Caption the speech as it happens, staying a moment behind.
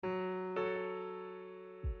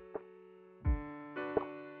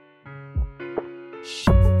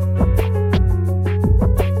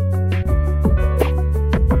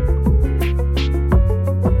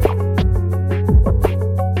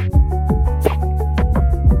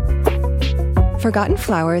Forgotten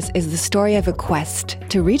Flowers is the story of a quest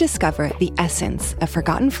to rediscover the essence of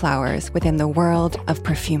forgotten flowers within the world of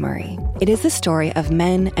perfumery. It is the story of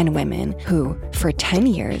men and women who, for 10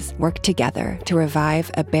 years, worked together to revive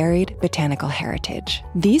a buried botanical heritage.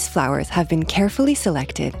 These flowers have been carefully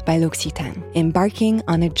selected by L'Occitane, embarking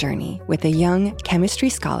on a journey with a young chemistry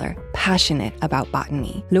scholar passionate about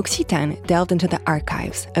botany. L'Occitane delved into the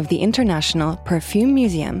archives of the International Perfume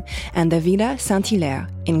Museum and the Villa Saint-Hilaire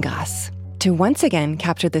in Grasse. To once again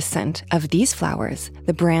capture the scent of these flowers,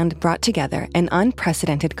 the brand brought together an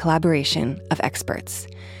unprecedented collaboration of experts.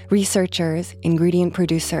 Researchers, ingredient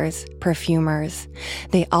producers, perfumers,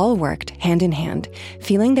 they all worked hand in hand,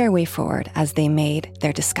 feeling their way forward as they made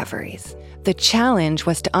their discoveries. The challenge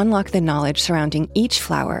was to unlock the knowledge surrounding each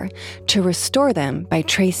flower, to restore them by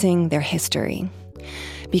tracing their history.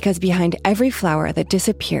 Because behind every flower that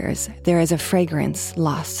disappears, there is a fragrance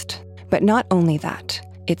lost. But not only that,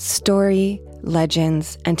 its story,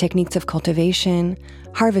 legends, and techniques of cultivation,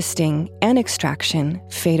 harvesting, and extraction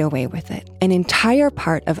fade away with it. An entire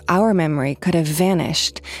part of our memory could have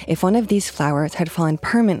vanished if one of these flowers had fallen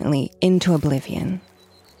permanently into oblivion.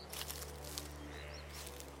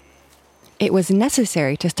 It was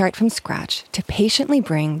necessary to start from scratch to patiently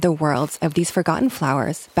bring the worlds of these forgotten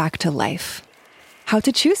flowers back to life. How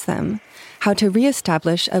to choose them, how to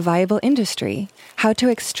reestablish a viable industry, how to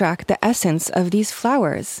extract the essence of these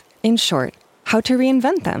flowers. In short, how to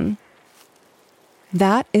reinvent them.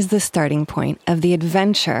 That is the starting point of the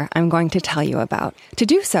adventure I'm going to tell you about. To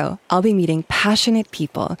do so, I'll be meeting passionate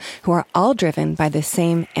people who are all driven by the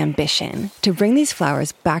same ambition, to bring these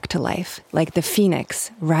flowers back to life, like the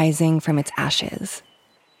phoenix rising from its ashes.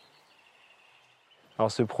 For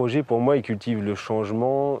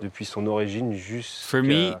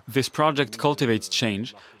me, this project cultivates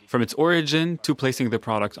change from its origin to placing the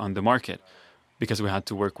product on the market, because we had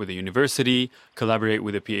to work with a university, collaborate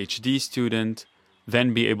with a PhD student,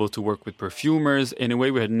 then be able to work with perfumers in a way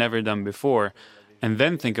we had never done before, and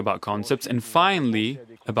then think about concepts, and finally,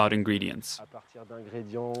 about ingredients.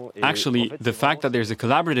 Actually, the fact that there's a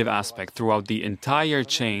collaborative aspect throughout the entire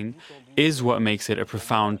chain is what makes it a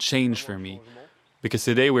profound change for me. Because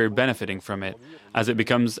today we're benefiting from it as it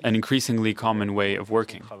becomes an increasingly common way of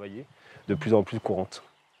working. The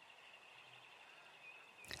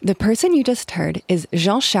person you just heard is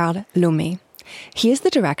Jean-Charles Lomé. He is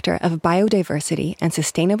the Director of Biodiversity and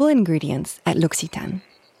Sustainable Ingredients at L'Occitane.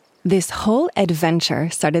 This whole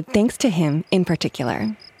adventure started thanks to him in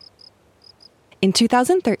particular. In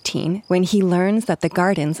 2013, when he learns that the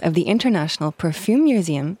gardens of the International Perfume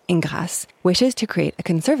Museum in Grasse wishes to create a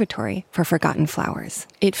conservatory for forgotten flowers,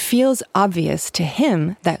 it feels obvious to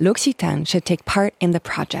him that L'Occitane should take part in the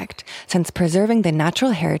project, since preserving the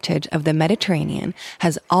natural heritage of the Mediterranean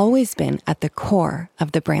has always been at the core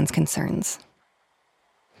of the brand's concerns.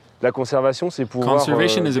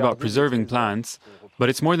 Conservation is about preserving plants, but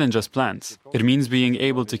it's more than just plants. It means being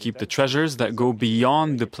able to keep the treasures that go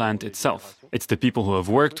beyond the plant itself. It's the people who have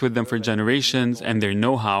worked with them for generations and their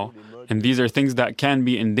know-how, and these are things that can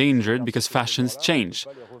be endangered because fashions change.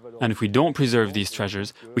 And if we don't preserve these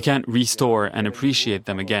treasures, we can't restore and appreciate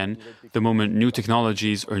them again the moment new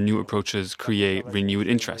technologies or new approaches create renewed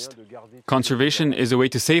interest. Conservation is a way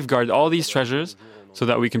to safeguard all these treasures so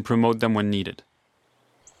that we can promote them when needed.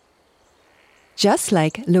 Just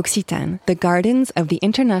like L'Occitane, the gardens of the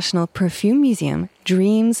International Perfume Museum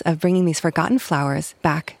dreams of bringing these forgotten flowers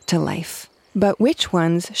back to life. But which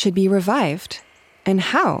ones should be revived? And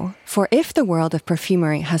how? For if the world of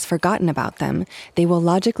perfumery has forgotten about them, they will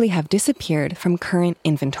logically have disappeared from current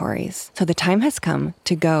inventories. So the time has come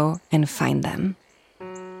to go and find them.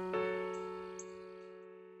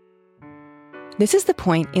 This is the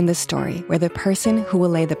point in the story where the person who will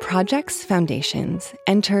lay the project's foundations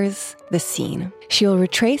enters the scene. She will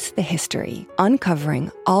retrace the history,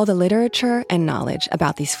 uncovering all the literature and knowledge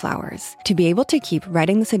about these flowers, to be able to keep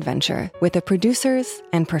writing this adventure with the producers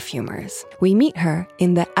and perfumers. We meet her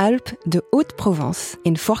in the Alpes de Haute-Provence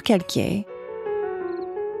in Forcalquier.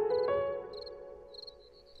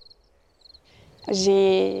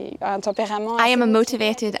 I am a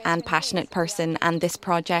motivated and passionate person, and this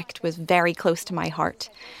project was very close to my heart.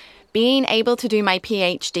 Being able to do my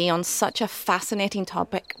PhD on such a fascinating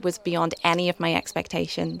topic was beyond any of my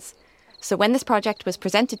expectations. So when this project was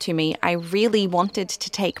presented to me, I really wanted to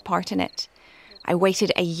take part in it. I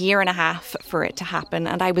waited 1.5 years for it to happen,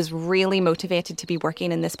 and I was really motivated to be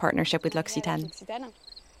working in this partnership with L'Occitane.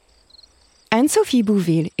 Anne-Sophie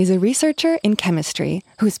Bouville is a researcher in chemistry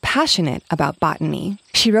who's passionate about botany.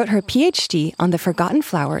 She wrote her PhD on the forgotten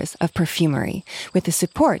flowers of perfumery with the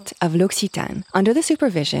support of L'Occitane under the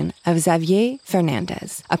supervision of Xavier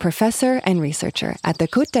Fernandez, a professor and researcher at the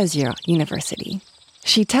Côte d'Azur University.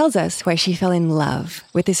 She tells us why she fell in love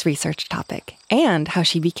with this research topic and how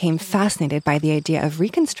she became fascinated by the idea of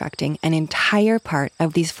reconstructing an entire part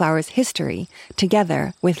of these flowers' history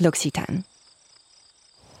together with L'Occitane.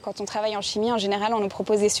 When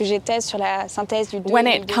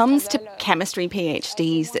it comes to chemistry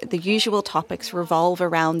PhDs, the usual topics revolve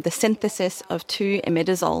around the synthesis of two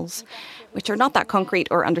imidazoles, which are not that concrete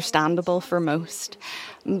or understandable for most.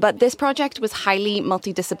 But this project was highly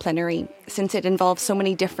multidisciplinary since it involves so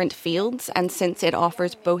many different fields and since it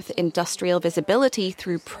offers both industrial visibility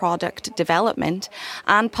through product development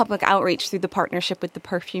and public outreach through the partnership with the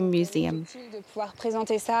Perfume Museum.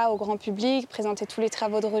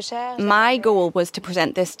 My goal was to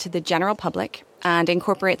present this to the general public and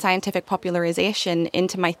incorporate scientific popularization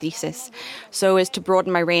into my thesis so as to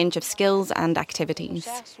broaden my range of skills and activities.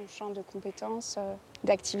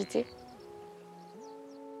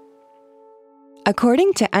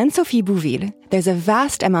 According to Anne-Sophie Bouville, there's a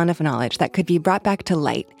vast amount of knowledge that could be brought back to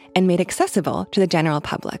light and made accessible to the general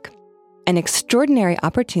public. An extraordinary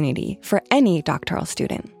opportunity for any doctoral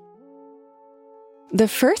student. The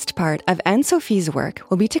first part of Anne-Sophie's work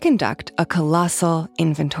will be to conduct a colossal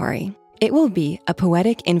inventory. It will be a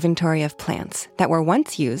poetic inventory of plants that were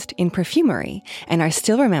once used in perfumery and are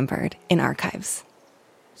still remembered in archives.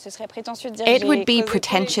 It would be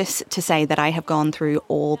pretentious to say that I have gone through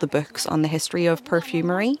all the books on the history of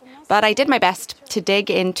perfumery, but I did my best to dig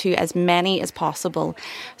into as many as possible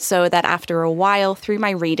so that after a while through my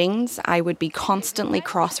readings, I would be constantly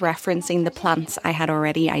cross-referencing the plants I had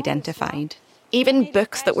already identified. Even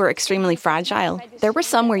books that were extremely fragile. There were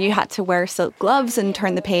some where you had to wear silk gloves and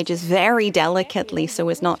turn the pages very delicately so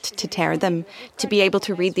as not to tear them, to be able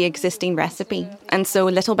to read the existing recipe. And so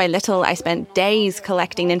little by little, I spent days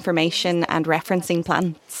collecting information and referencing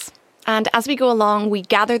plants. And as we go along, we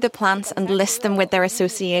gather the plants and list them with their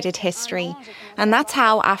associated history. And that's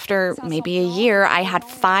how, after maybe a year, I had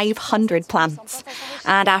 500 plants.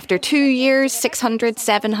 And after 2 years, 600,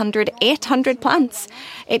 700, 800 plants.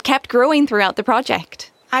 It kept growing throughout the project.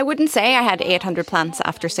 I wouldn't say I had 800 plants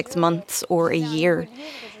after 6 months or a year.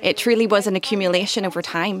 It truly was an accumulation over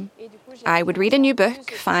time. I would read a new book,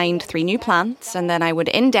 find 3 new plants, and then I would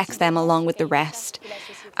index them along with the rest.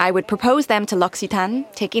 I would propose them to L'Occitane,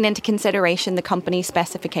 taking into consideration the company's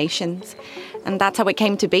specifications. And that's how it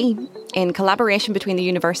came to be, in collaboration between the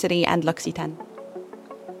university and L'Occitane.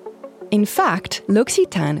 In fact,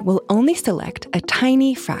 L'Occitane will only select a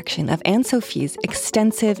tiny fraction of Anne-Sophie's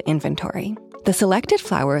extensive inventory. The selected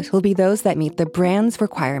flowers will be those that meet the brand's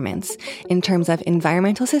requirements in terms of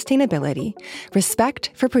environmental sustainability,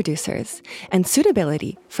 respect for producers, and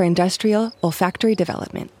suitability for industrial olfactory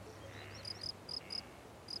development.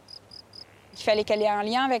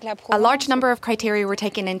 A large number of criteria were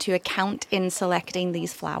taken into account in selecting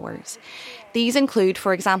these flowers. These include,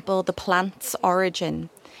 for example, the plant's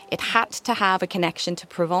origin. It had to have a connection to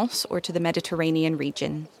Provence or to the Mediterranean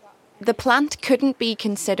region. The plant couldn't be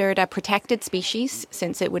considered a protected species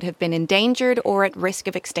since it would have been endangered or at risk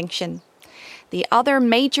of extinction. The other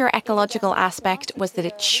major ecological aspect was that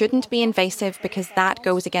it shouldn't be invasive because that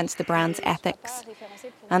goes against the brand's ethics.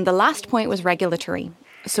 And the last point was regulatory.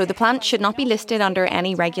 So the plant should not be listed under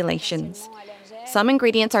any regulations. Some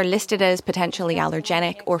ingredients are listed as potentially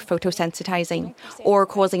allergenic or photosensitizing or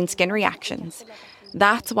causing skin reactions.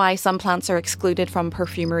 That's why some plants are excluded from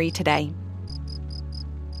perfumery today.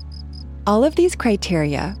 All of these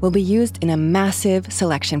criteria will be used in a massive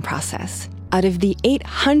selection process. Out of the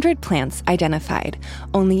 800 plants identified,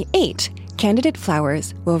 only 8 candidate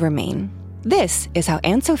flowers will remain. This is how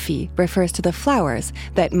Anne-Sophie refers to the flowers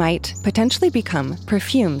that might potentially become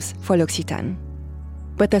perfumes for L'Occitane.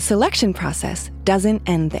 But the selection process doesn't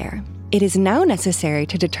end there. It is now necessary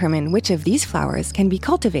to determine which of these flowers can be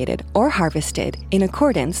cultivated or harvested in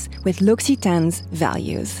accordance with L'Occitane's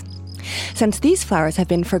values. Since these flowers have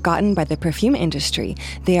been forgotten by the perfume industry,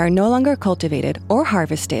 they are no longer cultivated or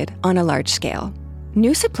harvested on a large scale.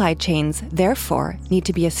 New supply chains, therefore, need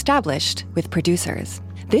to be established with producers.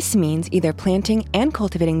 This means either planting and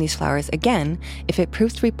cultivating these flowers again if it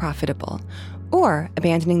proves to be profitable, or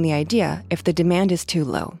abandoning the idea if the demand is too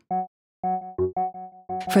low.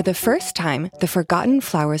 For the first time, the Forgotten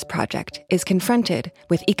Flowers project is confronted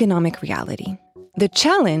with economic reality. The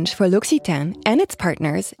challenge for L'Occitane and its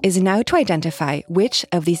partners is now to identify which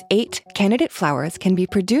of these 8 candidate flowers can be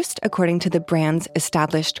produced according to the brand's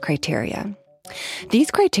established criteria.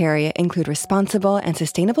 These criteria include responsible and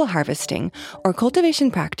sustainable harvesting or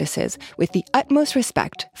cultivation practices with the utmost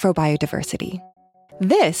respect for biodiversity.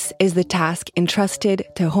 This is the task entrusted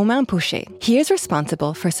to Romain Pouchet. He is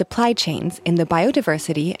responsible for supply chains in the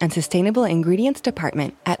Biodiversity and Sustainable Ingredients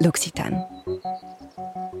Department at L'Occitane.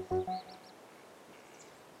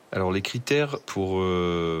 Alors les critères pour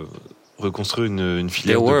reconstruire une filière.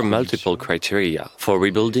 There were multiple criteria for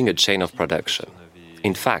rebuilding a chain of production.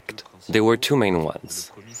 In fact, there were two main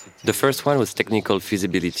ones. The first one was technical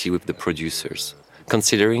feasibility with the producers,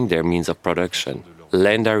 considering their means of production,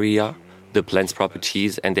 land area, the plant's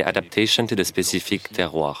properties, and their adaptation to the specific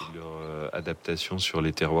terroir. Adaptation sur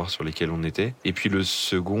les terroirs sur lesquels on était. Et puis le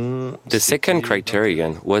second. The second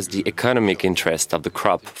criterion was the economic interest of the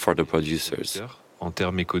crop for the producers. En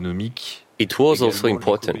termes économiques. It was also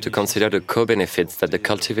important to consider the co-benefits that the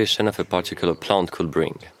cultivation of a particular plant could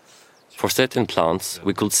bring. For certain plants,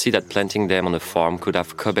 we could see that planting them on a farm could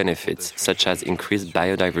have co-benefits, such as increased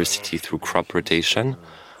biodiversity through crop rotation,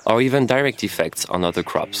 or even direct effects on other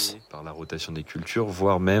crops. Par la rotation des cultures,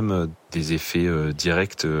 voire même des effets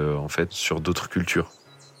directs en fait sur d'autres cultures.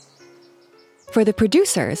 For the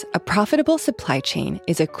producers, a profitable supply chain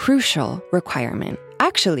is a crucial requirement.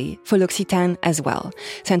 Actually, for L'Occitane as well,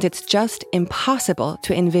 since it's just impossible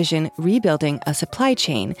to envision rebuilding a supply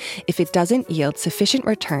chain if it doesn't yield sufficient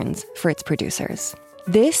returns for its producers.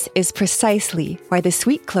 This is precisely why the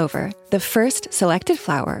sweet clover, the first selected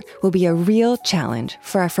flower, will be a real challenge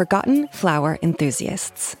for our forgotten flower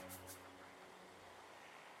enthusiasts.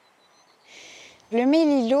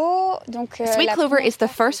 Sweet clover is the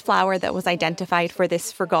first flower that was identified for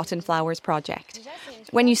this Forgotten Flowers project.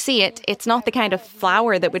 When you see it, it's not the kind of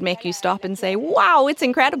flower that would make you stop and say, wow, it's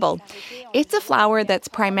incredible. It's a flower that's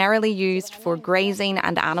primarily used for grazing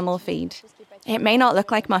and animal feed. It may not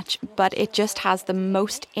look like much, but it just has the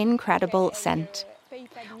most incredible scent.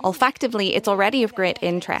 Olfactively, it's already of great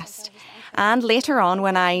interest. And later on,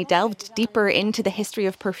 when I delved deeper into the history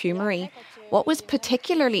of perfumery, what was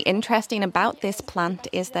particularly interesting about this plant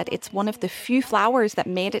is that it's one of the few flowers that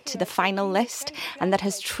made it to the final list and that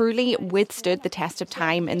has truly withstood the test of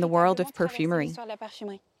time in the world of perfumery.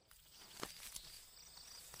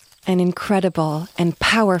 An incredible and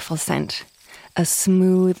powerful scent, a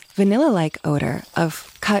smooth, vanilla-like odor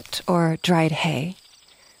of cut or dried hay.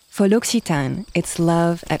 For L'Occitane, it's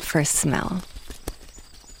love at first smell.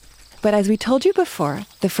 But as we told you before,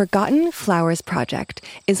 the Forgotten Flowers project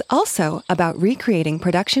is also about recreating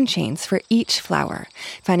production chains for each flower,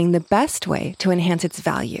 finding the best way to enhance its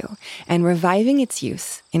value, and reviving its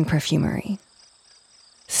use in perfumery.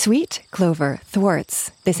 Sweet clover thwarts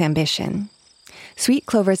this ambition. Sweet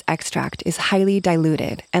clover's extract is highly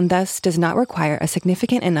diluted and thus does not require a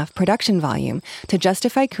significant enough production volume to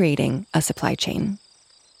justify creating a supply chain.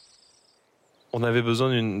 On avait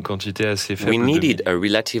besoin d'une quantité assez faible. We needed a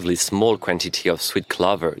relatively small quantity of sweet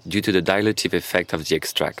clover due to the dilutive effect of the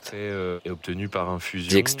extract.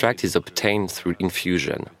 The extract is obtained through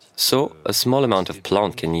infusion, so a small amount of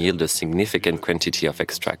plant can yield a significant quantity of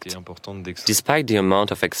extract. Despite the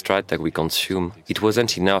amount of extract that we consume, it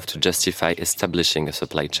wasn't enough to justify establishing a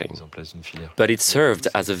supply chain. But it served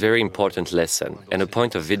as a very important lesson and a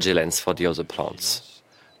point of vigilance for the other plants.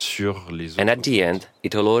 And at the end,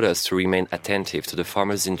 it allowed us to remain attentive to the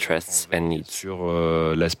farmers' interests and needs.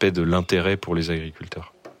 Sur l'aspect de l'intérêt pour les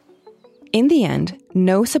agriculteurs. In the end,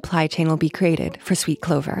 no supply chain will be created for sweet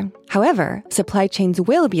clover. However, supply chains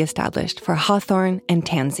will be established for hawthorn and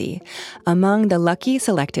tansy, among the lucky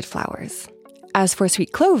selected flowers. As for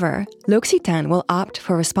sweet clover, L'Occitane will opt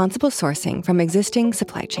for responsible sourcing from existing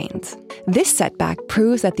supply chains. This setback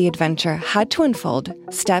proves that the adventure had to unfold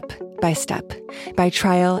step by step, by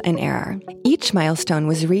trial and error. Each milestone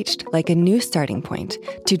was reached like a new starting point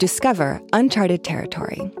to discover uncharted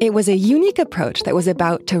territory. It was a unique approach that was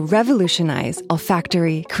about to revolutionize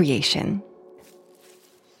olfactory creation.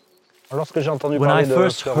 When I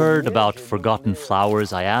first heard about Forgotten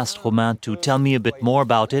Flowers, I asked Romain to tell me a bit more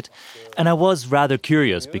about it, and I was rather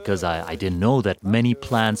curious because I didn't know that many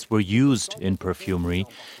plants were used in perfumery,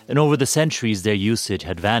 and over the centuries their usage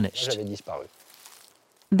had vanished.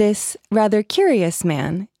 This rather curious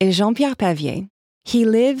man is Jean-Pierre Pavier. He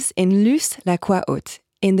lives in Luce-la-Croix-Haute,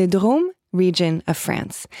 in the Drôme region of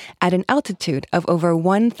France, at an altitude of over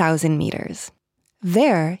 1,000 meters.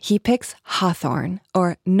 There, he picks hawthorn,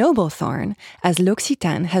 or noble thorn, as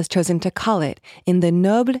L'Occitane has chosen to call it in the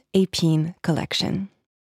Noble Épine collection.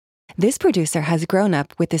 This producer has grown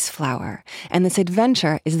up with this flower, and this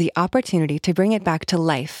adventure is the opportunity to bring it back to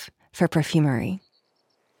life for perfumery.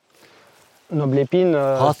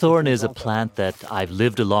 Hawthorn is a plant that I've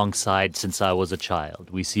lived alongside since I was a child.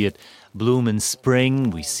 We see it bloom in spring,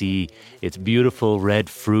 we see its beautiful red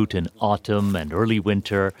fruit in autumn and early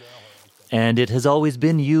winter, and it has always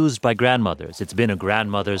been used by grandmothers. It's been a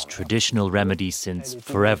grandmother's traditional remedy since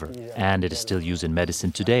forever, and it is still used in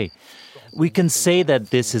medicine today. We can say that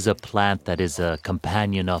this is a plant that is a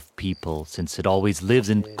companion of people since it always lives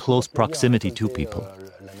in close proximity to people.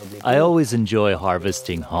 I always enjoy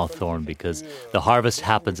harvesting hawthorn because the harvest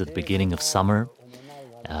happens at the beginning of summer,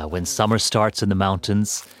 when summer starts in the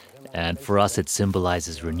mountains, and for us it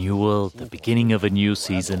symbolizes renewal, the beginning of a new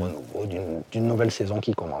season.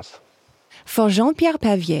 For Jean-Pierre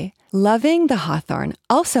Pavier, loving the hawthorn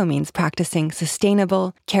also means practicing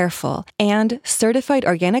sustainable, careful, and certified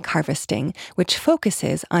organic harvesting, which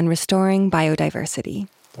focuses on restoring biodiversity.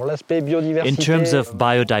 In terms of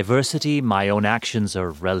biodiversity, my own actions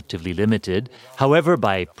are relatively limited. However,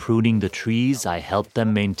 by pruning the trees, I help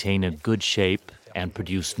them maintain a good shape and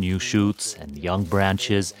produce new shoots and young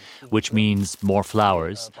branches, which means more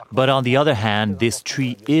flowers. But on the other hand, this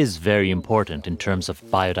tree is very important in terms of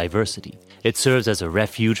biodiversity. It serves as a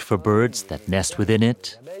refuge for birds that nest within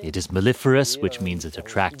it. It is melliferous, which means it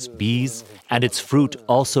attracts bees, and its fruit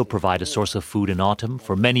also provide a source of food in autumn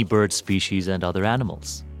for many bird species and other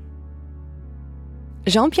animals.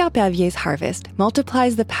 Jean-Pierre Pavier's harvest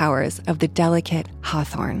multiplies the powers of the delicate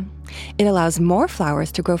hawthorn. It allows more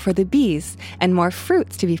flowers to grow for the bees and more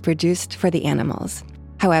fruits to be produced for the animals.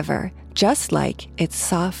 However, just like its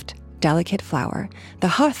soft, delicate flower, the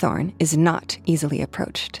hawthorn is not easily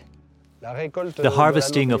approached. The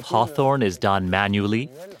harvesting of hawthorn is done manually,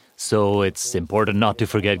 so it's important not to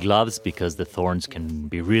forget gloves because the thorns can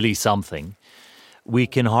be really something. We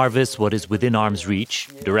can harvest what is within arm's reach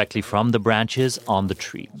directly from the branches on the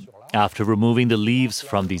tree. After removing the leaves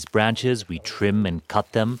from these branches, we trim and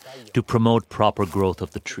cut them to promote proper growth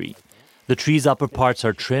of the tree. The tree's upper parts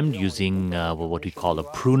are trimmed using what we call a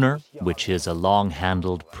pruner, which is a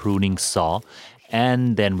long-handled pruning saw,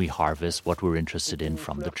 and then we harvest what we're interested in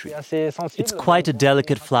from the tree. It's quite a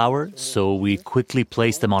delicate flower, so we quickly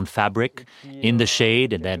place them on fabric in the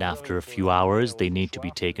shade, and then after a few hours, they need to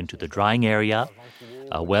be taken to the drying area,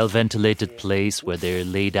 a well-ventilated place where they're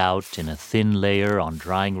laid out in a thin layer on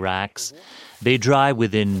drying racks. They dry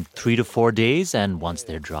within 3 to 4 days, and once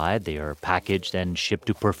they're dried, they are packaged and shipped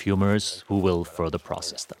to perfumers who will further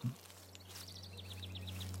process them.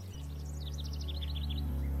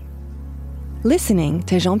 Listening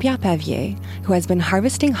to Jean-Pierre Pavier, who has been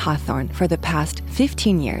harvesting hawthorn for the past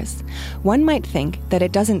 15 years, one might think that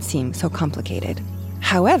it doesn't seem so complicated.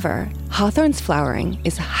 However, hawthorn's flowering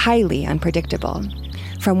is highly unpredictable.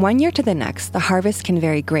 From one year to the next, the harvest can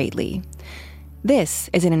vary greatly. This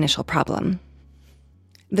is an initial problem.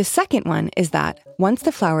 The second one is that once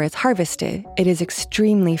the flower is harvested, it is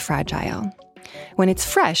extremely fragile. When it's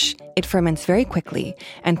fresh, it ferments very quickly,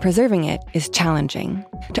 and preserving it is challenging.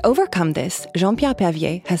 To overcome this, Jean-Pierre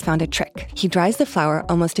Pavier has found a trick. He dries the flower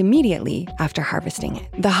almost immediately after harvesting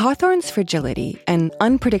it. The hawthorn's fragility and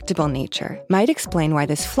unpredictable nature might explain why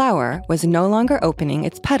this flower was no longer opening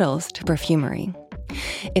its petals to perfumery.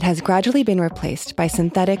 It has gradually been replaced by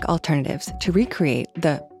synthetic alternatives to recreate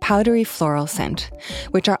the powdery floral scent,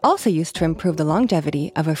 which are also used to improve the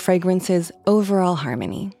longevity of a fragrance's overall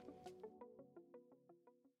harmony.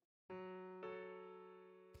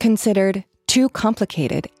 Considered too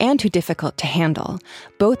complicated and too difficult to handle,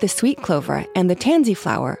 both the sweet clover and the tansy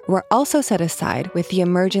flower were also set aside with the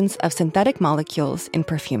emergence of synthetic molecules in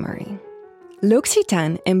perfumery.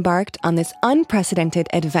 L'Occitane embarked on this unprecedented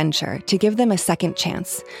adventure to give them a second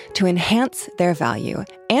chance, to enhance their value,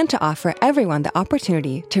 and to offer everyone the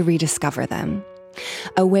opportunity to rediscover them.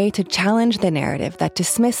 A way to challenge the narrative that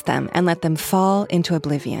dismissed them and let them fall into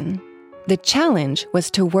oblivion. The challenge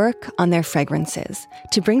was to work on their fragrances,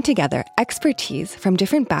 to bring together expertise from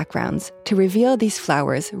different backgrounds to reveal these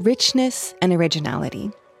flowers' richness and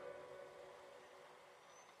originality.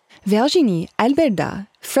 Virginie Alberda,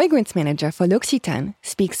 fragrance manager for L'Occitane,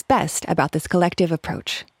 speaks best about this collective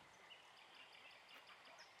approach.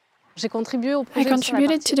 I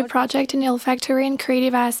contributed to the project in olfactory and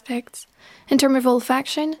creative aspects. In terms of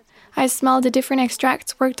olfaction, I smelled the different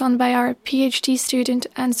extracts worked on by our PhD student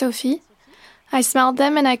Anne-Sophie. I smelled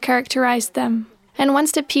them and I characterized them. And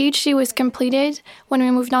once the PhD was completed, when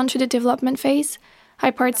we moved on to the development phase,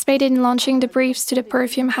 I participated in launching the briefs to the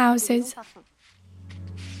perfume houses.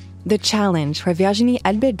 The challenge for Virginie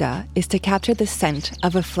Alberda is to capture the scent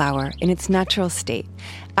of a flower in its natural state,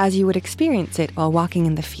 as you would experience it while walking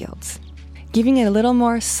in the fields, giving it a little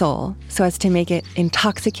more soul so as to make it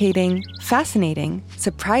intoxicating, fascinating,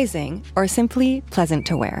 surprising, or simply pleasant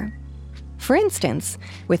to wear. For instance,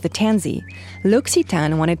 with the tansy,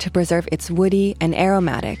 L'Occitane wanted to preserve its woody and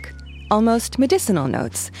aromatic, almost medicinal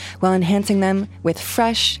notes, while enhancing them with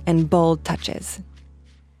fresh and bold touches.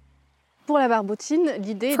 For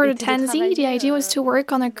the tansy, the idea was to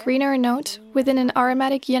work on a greener note within an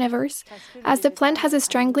aromatic universe, as the plant has a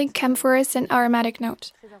strongly camphorous and aromatic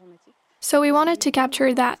note. So we wanted to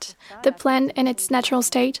capture that, the plant in its natural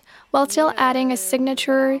state, while still adding a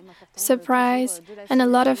signature, surprise, and a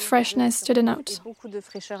lot of freshness to the note.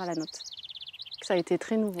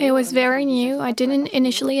 It was very new. I didn't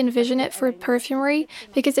initially envision it for perfumery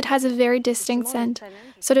because it has a very distinct scent.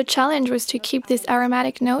 So the challenge was to keep this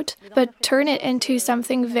aromatic note, but turn it into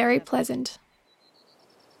something very pleasant.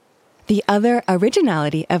 The other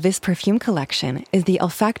originality of this perfume collection is the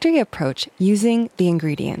olfactory approach using the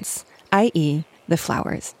ingredients, i.e., the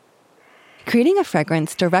flowers. Creating a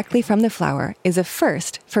fragrance directly from the flower is a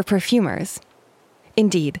first for perfumers.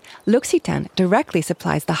 Indeed, L'Occitane directly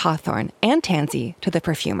supplies the hawthorn and tansy to the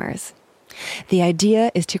perfumers. The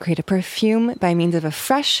idea is to create a perfume by means of a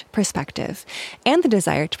fresh perspective and the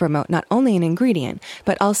desire to promote not only an ingredient,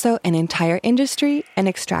 but also an entire industry, an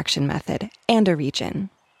extraction method, and a region.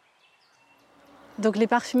 So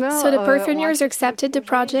the perfumers accepted the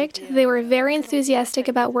project. They were very enthusiastic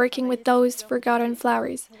about working with those forgotten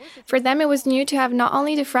flowers. For them, it was new to have not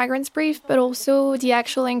only the fragrance brief, but also the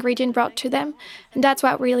actual ingredient brought to them. And that's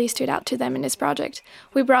what really stood out to them in this project.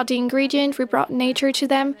 We brought the ingredient, we brought nature to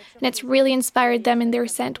them, and it's really inspired them in their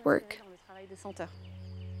scent work.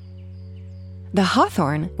 The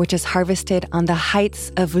hawthorn, which is harvested on the heights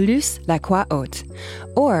of Luce-la-Croix-Haute,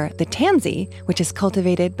 or the tansy, which is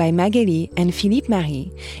cultivated by Magali and Philippe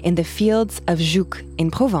Marie in the fields of Jouques in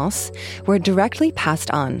Provence, were directly passed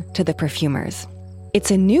on to the perfumers. It's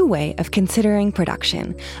a new way of considering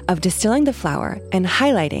production, of distilling the flower and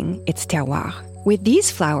highlighting its terroir. With these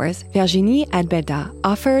flowers, Virginie Albelda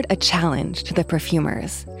offered a challenge to the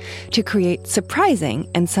perfumers to create surprising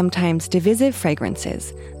and sometimes divisive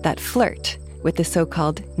fragrances that flirt with the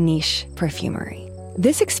so-called niche perfumery.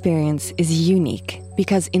 This experience is unique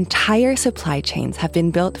because entire supply chains have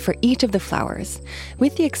been built for each of the flowers,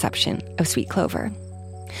 with the exception of sweet clover.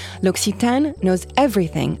 L'Occitane knows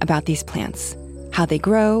everything about these plants, how they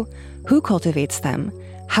grow, who cultivates them,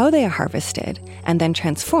 how they are harvested, and then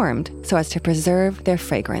transformed so as to preserve their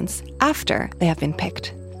fragrance after they have been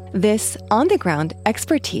picked. This on-the-ground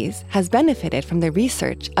expertise has benefited from the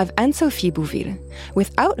research of Anne-Sophie Bouville,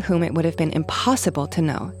 without whom it would have been impossible to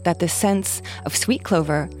know that the scents of sweet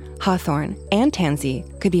clover, hawthorn, and tansy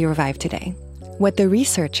could be revived today. What the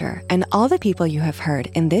researcher and all the people you have heard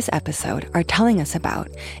in this episode are telling us about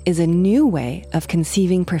is a new way of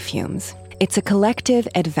conceiving perfumes. It's a collective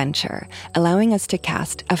adventure, allowing us to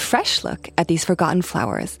cast a fresh look at these forgotten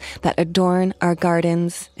flowers that adorn our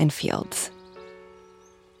gardens and fields.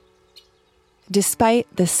 Despite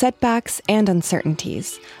the setbacks and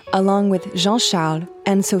uncertainties, along with Jean-Charles,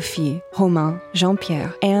 Anne-Sophie, Romain,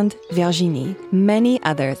 Jean-Pierre, and Virginie, many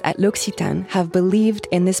others at L'Occitane have believed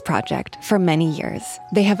in this project for many years.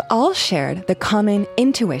 They have all shared the common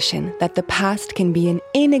intuition that the past can be an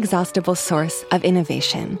inexhaustible source of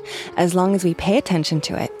innovation, as long as we pay attention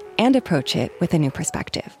to it and approach it with a new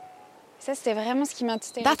perspective.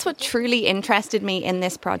 That's what truly interested me in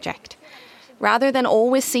this project. Rather than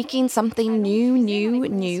always seeking something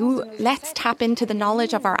new, let's tap into the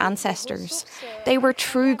knowledge of our ancestors. They were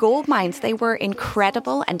true gold mines. They were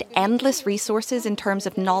incredible and endless resources in terms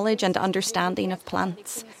of knowledge and understanding of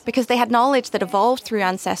plants. Because they had knowledge that evolved through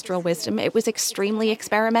ancestral wisdom, it was extremely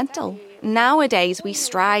experimental. Nowadays, we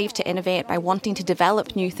strive to innovate by wanting to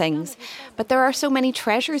develop new things, but there are so many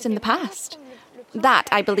treasures in the past. That,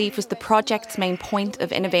 I believe, was the project's main point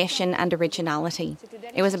of innovation and originality.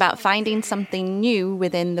 It was about finding something new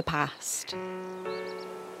within the past.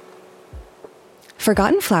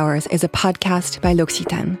 Forgotten Flowers is a podcast by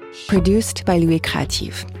L'Occitane, produced by Louis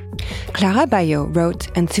Créative. Clara Bayot wrote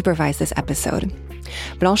and supervised this episode.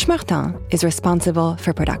 Blanche Martin is responsible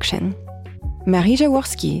for production. Marie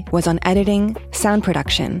Jaworski was on editing, sound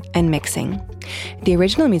production, and mixing. The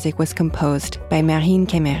original music was composed by Marine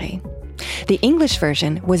Kéméré. The English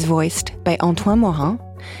version was voiced by Antoine Morin,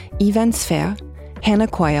 Yvan Sfer, Hannah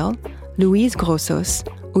Coyle, Louise Grossos,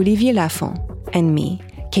 Olivier Lafont, and me,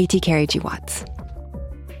 Katie Carey-G-Watts.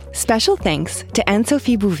 Special thanks to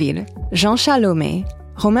Anne-Sophie Bouville, Jean-Charles Lomé,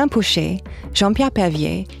 Romain Pouchet, Jean-Pierre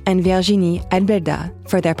Pavier, and Virginie Albelda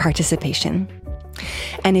for their participation.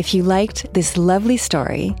 And if you liked this lovely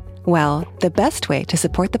story, well, the best way to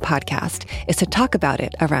support the podcast is to talk about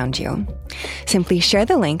it around you. Simply share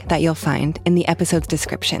the link that you'll find in the episode's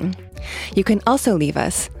description. You can also leave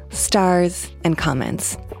us stars and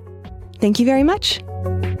comments. Thank you very much.